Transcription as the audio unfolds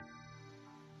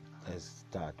Let's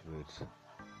start with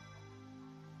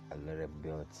a little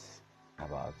bit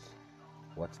about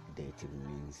what dating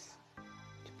means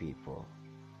to people.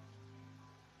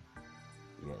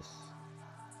 Yes,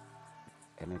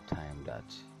 anytime that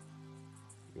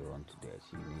you want to date,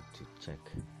 you need to check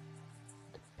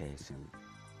the person,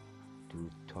 do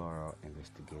thorough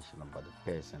investigation about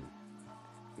the person.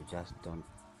 You just don't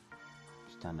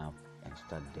stand up and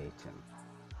start dating.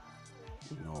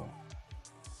 No,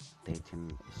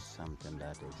 dating is something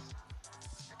that is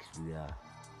peculiar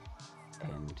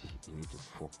and you need to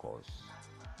focus.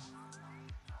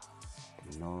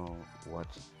 Know what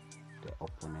the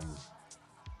opponent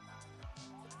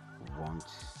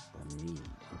wants or need.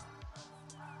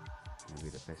 Maybe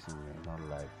the person may not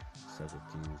like certain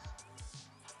things,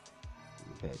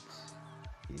 but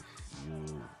if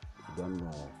you don't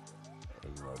know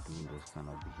and you are doing those kind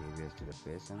of behaviors to the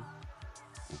person,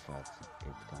 in fact,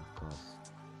 it can cause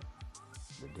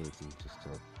the dating to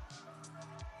stop.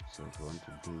 So if you want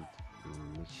to date,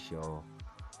 you make sure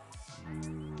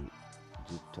you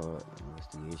do thorough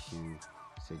investigation,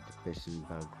 check the person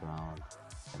background,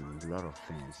 and a lot of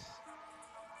things.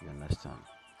 You understand?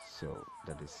 So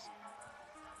that is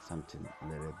something a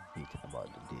little bit about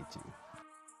the dating.